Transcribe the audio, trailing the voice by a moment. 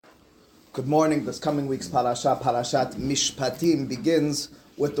Good morning. This coming week's parashat Mishpatim, begins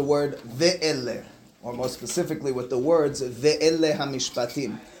with the word ve'ele, or more specifically with the words ve'ele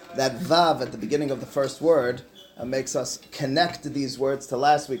hamishpatim. That vav at the beginning of the first word makes us connect these words to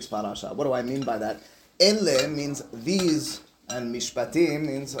last week's parasha. What do I mean by that? Ele means these, and mishpatim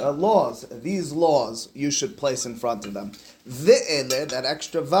means laws. These laws you should place in front of them. Ve'ele, that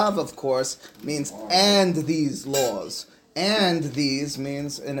extra vav, of course, means and these laws. And these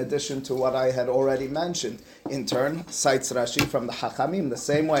means in addition to what I had already mentioned. In turn, cites Rashi from the Hachamim, the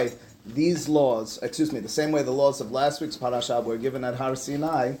same way the same way the laws of last week's parasha were given at Har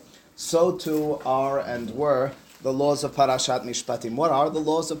Sinai, so too are and were the laws of Parashat Mishpatim. What are the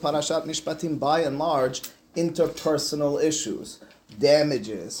laws of Parashat Mishpatim? By and large, interpersonal issues,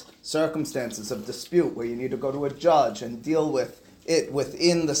 damages, circumstances of dispute where you need to go to a judge and deal with it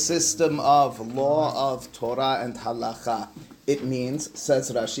within the system of law of Torah and halacha. It means,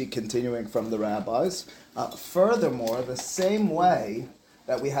 says Rashi, continuing from the rabbis, furthermore, the same way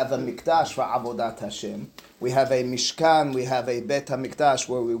that we have a mikdash for avodat Hashem, we have a mishkan, we have a bet hamikdash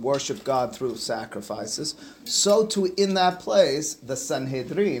where we worship God through sacrifices, so too in that place, the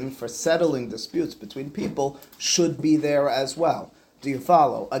Sanhedrin, for settling disputes between people, should be there as well. Do you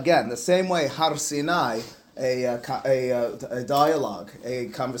follow? Again, the same way Har Sinai, a dialogue, a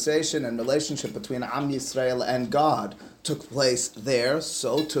conversation and relationship between Am Yisrael and God took place there,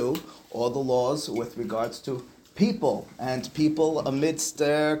 so too all the laws with regards to people and people amidst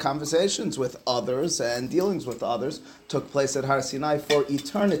their conversations with others and dealings with others took place at Har Sinai for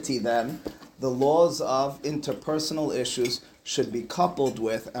eternity. Then the laws of interpersonal issues should be coupled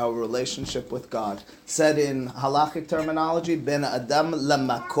with our relationship with God. Said in halachic terminology, ben adam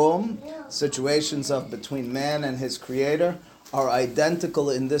lamakom, situations of between man and his creator are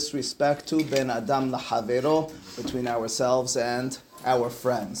identical in this respect to ben adam lahavero, between ourselves and our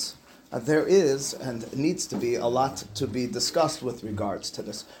friends. There is and needs to be a lot to be discussed with regards to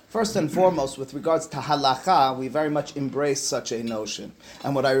this. First and foremost, with regards to halacha, we very much embrace such a notion.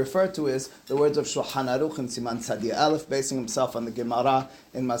 And what I refer to is the words of Shulchan Aruch in Siman Tzadi Aleph, basing himself on the Gemara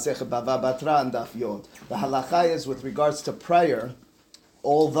in Masechet Bava Batra and Daf Yod. The halacha is with regards to prayer,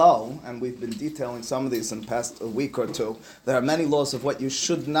 although, and we've been detailing some of these in the past week or two, there are many laws of what you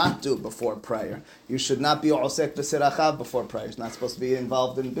should not do before prayer. You should not be osek b'sirachav before prayer. You're not supposed to be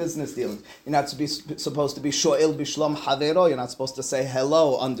involved in business dealings. You're not supposed to be sho'il b'shlom havero. You're not supposed to say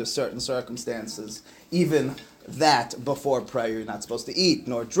hello under certain circumstances. Even that before prayer. You're not supposed to eat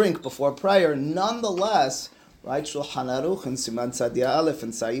nor drink before prayer. Nonetheless, right, Shulchan Aruch and Siman Tzadi Aleph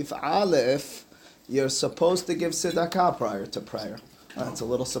and Saif Aleph, you're supposed to give tzedakah prior to prayer. That's a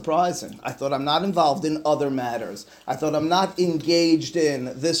little surprising. I thought I'm not involved in other matters. I thought I'm not engaged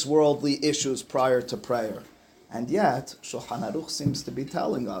in this worldly issues prior to prayer. And yet, Shulchan Aruch seems to be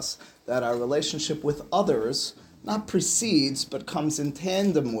telling us that our relationship with others not precedes, but comes in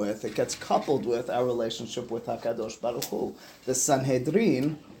tandem with, it gets coupled with our relationship with HaKadosh Baruch Hu. The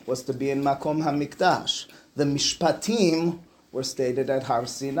Sanhedrin was to be in Makom HaMikdash. The Mishpatim were stated at Har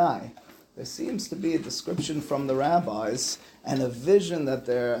Sinai. There seems to be a description from the rabbis and a vision that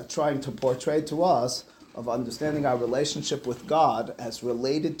they're trying to portray to us of understanding our relationship with God as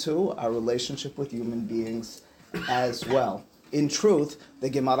related to our relationship with human beings as well. In truth, the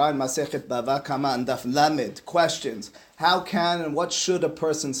Gemara in Masechet Bava Kama and Daf Lamed questions, how can and what should a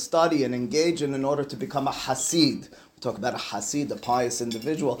person study and engage in order to become a Hasid? Talk about a Hasid, a pious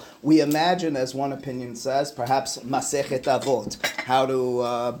individual. We imagine, as one opinion says, perhaps Masechet Avot, how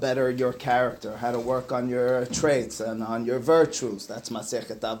to better your character, how to work on your traits and on your virtues. That's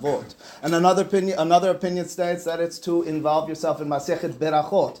Masechet Avot. And another opinion states that it's to involve yourself in Masechet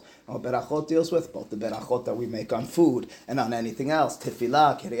Berachot. Berachot deals with both the berachot that we make on food and on anything else.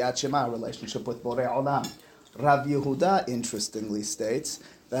 Tefillah, Kiryat Shema, relationship with Borei Olam. Rav Yehuda, interestingly, states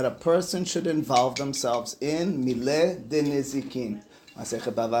that a person should involve themselves in Mileh de Nezikin.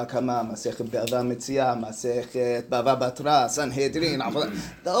 Masechet Bava Kama, Masechet Bava Metzia, Masechet Bava Batra, Sanhedrin.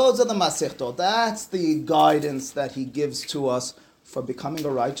 Those are the Masechtot. That's the guidance that he gives to us for becoming a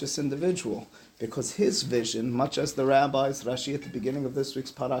righteous individual. Because his vision, much as the rabbis, Rashi at the beginning of this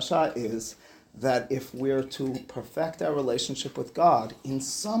week's parasha, is that if we're to perfect our relationship with God in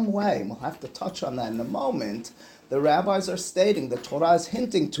some way, and we'll have to touch on that in a moment, the rabbis are stating, the Torah is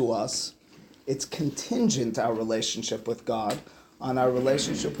hinting to us, it's contingent, our relationship with God, on our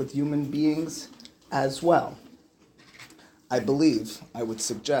relationship with human beings as well. I would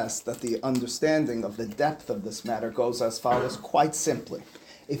suggest that the understanding of the depth of this matter goes as follows quite simply.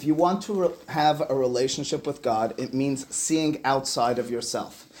 If you want to have a relationship with God, it means seeing outside of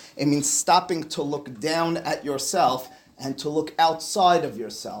yourself. It means stopping to look down at yourself and to look outside of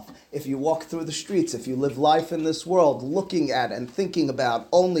yourself. If you walk through the streets, if you live life in this world looking at and thinking about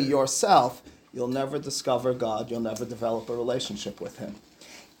only yourself, you'll never discover God, you'll never develop a relationship with Him.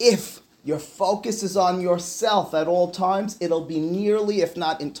 If your focus is on yourself at all times, it'll be nearly, if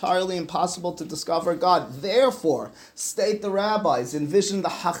not entirely, impossible to discover God. Therefore, state the rabbis, envision the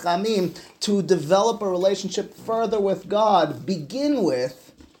hachamim, to develop a relationship further with God, begin with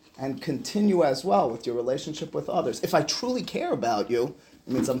and continue as well with your relationship with others. If I truly care about you,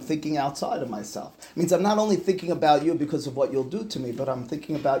 it means I'm thinking outside of myself. It means I'm not only thinking about you because of what you'll do to me, but I'm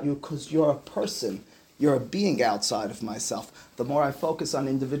thinking about you because you're a person. You're a being outside of myself. The more I focus on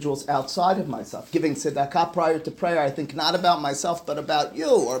individuals outside of myself, giving tzedakah prior to prayer, I think not about myself, but about you,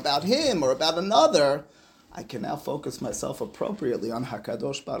 or about him, or about another. I can now focus myself appropriately on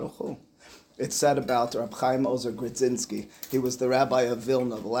HaKadosh Baruch Hu. It's said about Rab Chaim Ozer Grodzinski. He was the rabbi of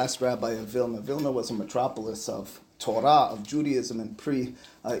Vilna, the last rabbi of Vilna. Vilna was a metropolis of Torah, of Judaism in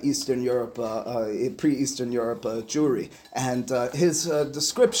pre-Eastern Europe Jewry. And his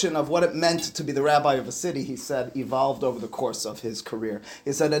description of what it meant to be the rabbi of a city, he said, evolved over the course of his career.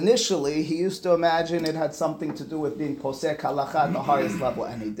 He said initially he used to imagine it had something to do with being posek halacha at the highest level,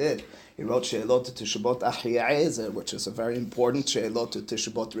 and he did. He wrote She'elot to Tishbot Achiezer, which is a very important She'elot to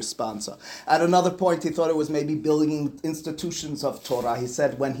Tishbot responsa. At another point, he thought it was maybe building institutions of Torah. He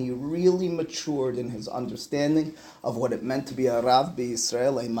said when he really matured in his understanding of what it meant to be a Rav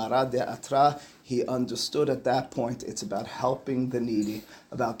B'Yisrael, a Marad de'atra, he understood at that point it's about helping the needy,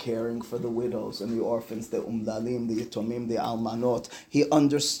 about caring for the widows and the orphans, the umlalim, the yitomim, the almanot. He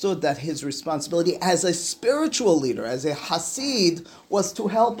understood that his responsibility as a spiritual leader, as a hasid, was to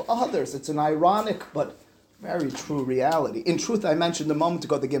help others. It's an ironic but very true reality. In truth, I mentioned a moment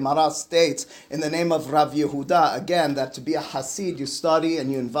ago, the Gemara states, in the name of Rav Yehuda, again, that to be a Hasid, you study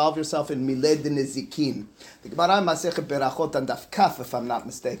and you involve yourself in Miled Nezikin. The Gemara in Masechet Berachot and Daf Kaf, if I'm not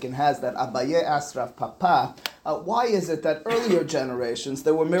mistaken, has that Abaye asked Rav Papa, why is it that earlier generations,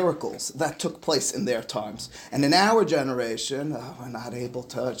 there were miracles that took place in their times, and in our generation, we're not able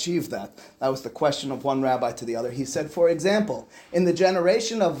to achieve that? That was the question of one rabbi to the other. He said, for example, in the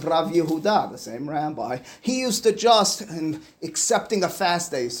generation of Rav Yehuda, the same rabbi, he used to just, in accepting a fast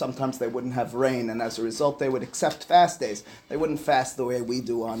day, sometimes they wouldn't have rain, and as a result they would accept fast days. They wouldn't fast the way we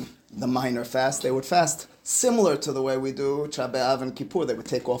do on the minor fast. They would fast similar to the way we do Tisha B'Av and Kippur. They would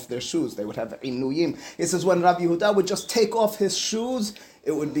take off their shoes. They would have inuyim. He says when Rabbi Yehuda would just take off his shoes,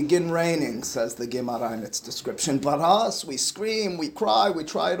 it would begin raining, says the Gemara in its description. But us, we scream, we cry, we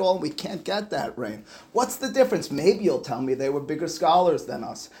try it all, we can't get that rain. What's the difference? Maybe you'll tell me they were bigger scholars than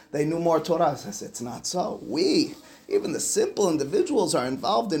us. They knew more Torah. I says, it's not so. Even the simple individuals, are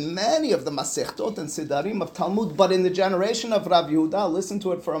involved in many of the Masechtot and Sidarim of Talmud, but in the generation of Rav Yehuda, listen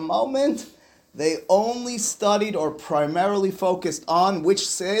to it for a moment, they only studied or primarily focused on which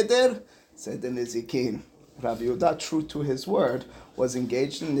Seder? Seder Nizikin. Rav Yehuda, true to his word, was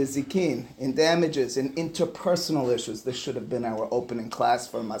engaged in Nizikin, in damages, in interpersonal issues. This should have been our opening class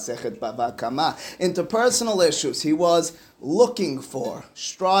for Masechet Bava Kama. Interpersonal issues. He was looking for,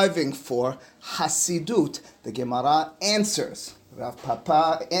 striving for Hasidut. The Gemara answers. Rav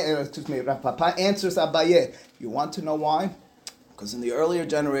Papa answers Abaye. You want to know why? Because in the earlier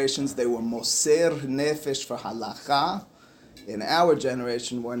generations, they were moser nefesh for halacha. In our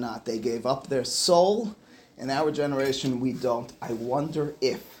generation, we're not. They gave up their soul. In our generation, we don't. I wonder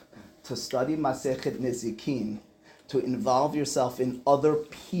if to study Masechet Nezikin, to involve yourself in other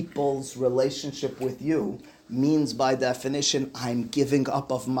people's relationship with you, means by definition, I'm giving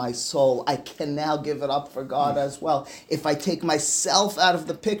up of my soul. I can now give it up for God as well. If I take myself out of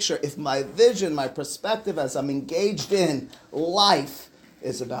the picture, if my vision, my perspective as I'm engaged in life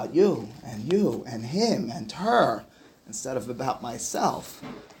is about you and him and her, instead of about myself,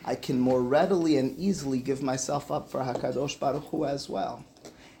 I can more readily and easily give myself up for HaKadosh Baruch Hu as well.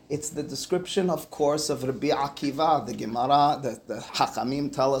 It's the description, of course, of Rabbi Akiva. The Gemara, the Hachamim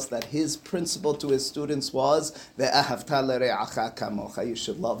tell us that his principle to his students was, Ve'ahavta l're'acha kamocha, you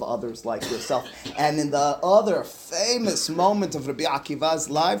should love others like yourself. And in the other famous moment of Rabbi Akiva's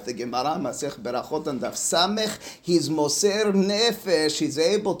life, the Gemara, Masech Berachot and Daf Samech, he's moser nefesh, he's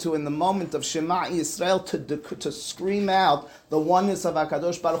able to, in the moment of Shema Yisrael, to scream out the oneness of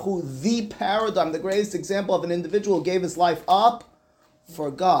HaKadosh Baruch Hu, the paradigm, the greatest example of an individual who gave his life up for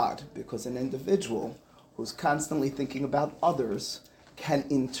God, because an individual who's constantly thinking about others can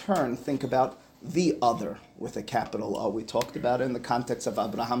in turn think about the other with a capital O. We talked about it in the context of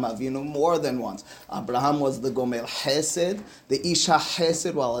Abraham Avinu more than once. Abraham was the Gomel Chesed, the Isha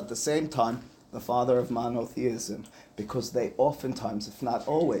Chesed, while at the same time the father of monotheism, because they oftentimes, if not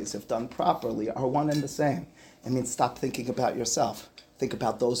always, if done properly, are one and the same. It means stop thinking about yourself. Think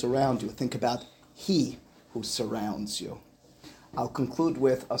about those around you. Think about He who surrounds you. I'll conclude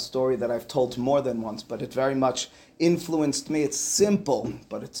with a story that I've told more than once, but it very much influenced me. It's simple,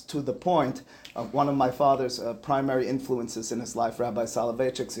 but it's to the point. One of my father's primary influences in his life, Rabbi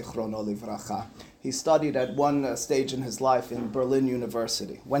Soloveitchik, Zichrono Livracha. He studied at one stage in his life in Berlin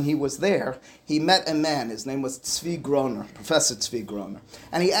University. When he was there, he met a man. His name was Tzvi Groner, Professor Tzvi Groner.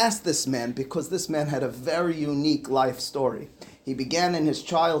 And he asked this man, because this man had a very unique life story. He began in his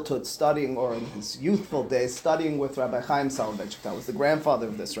childhood studying, or in his youthful days, studying with Rabbi Chaim Soloveitchik. That was the grandfather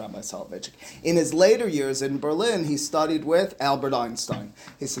of this Rabbi Soloveitchik. In his later years in Berlin, he studied with Albert Einstein.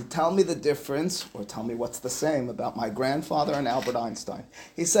 He said, tell me the difference, or tell me what's the same about my grandfather and Albert Einstein.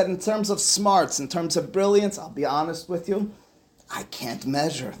 He said, in terms of smarts, in terms of brilliance, I'll be honest with you, I can't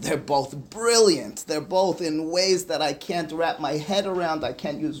measure. They're both brilliant. They're both in ways that I can't wrap my head around. I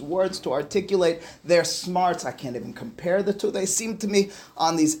can't use words to articulate their smarts. I can't even compare the two. They seem to me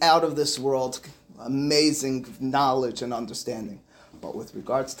on these out of this world, amazing knowledge and understanding. But with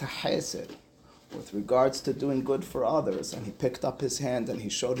regards to Hesed, with regards to doing good for others, and he picked up his hand and he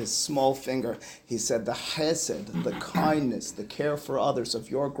showed his small finger. He said, the Hesed, the kindness, the care for others of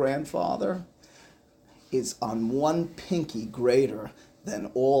your grandfather is on one pinky greater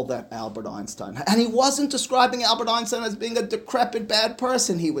than all that Albert Einstein had. And he wasn't describing Albert Einstein as being a decrepit, bad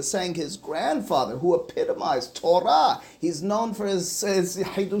person. He was saying his grandfather, who epitomized Torah. He's known for his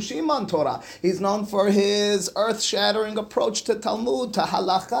Hidushim on Torah. He's known for his earth-shattering approach to Talmud, to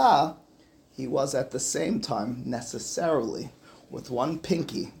Halakha. He was at the same time, necessarily, with one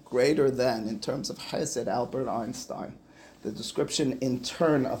pinky, greater than, in terms of Hesed, Albert Einstein. The description in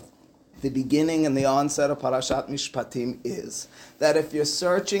turn of the beginning and the onset of Parashat Mishpatim is that if you're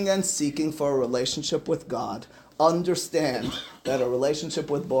searching and seeking for a relationship with God, understand that a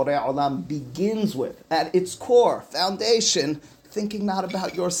relationship with Borei Olam begins with, at its core, foundation, thinking not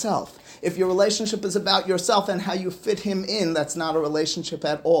about yourself. If your relationship is about yourself and how you fit Him in, that's not a relationship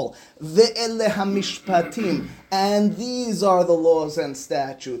at all. Ve'ele hamishpatim, and these are the laws and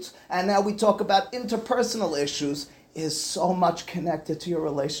statutes. And now we talk about interpersonal issues, is so much connected to your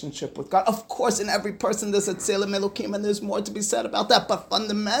relationship with God. Of course, in every person there's a Tzelem Elokim, and there's more to be said about that. But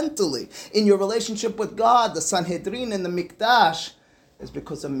fundamentally, in your relationship with God, the Sanhedrin and the Mikdash is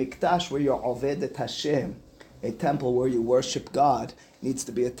because a Mikdash where you're Oved Hashem, a temple where you worship God, needs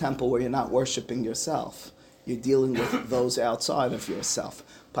to be a temple where you're not worshiping yourself. You're dealing with those outside of yourself.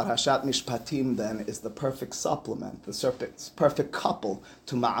 Parashat Mishpatim, then, is the perfect supplement, the perfect couple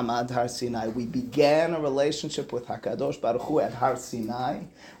to Ma'amad Har Sinai. We began a relationship with HaKadosh Baruch Hu at Har Sinai.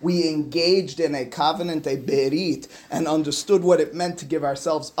 We engaged in a covenant, a berit, and understood what it meant to give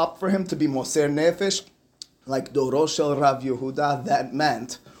ourselves up for Him, to be Moser Nefesh, like Doro Shel Rav Yehuda. That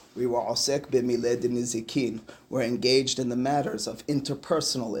meant we were osek b'mileh nizikin. We're engaged in the matters of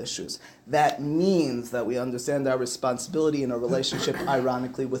interpersonal issues. That means that we understand our responsibility in a relationship,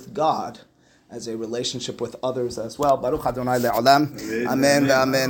 ironically, with God, as a relationship with others as well. Baruch Adonai le'olam. Amen. Amen.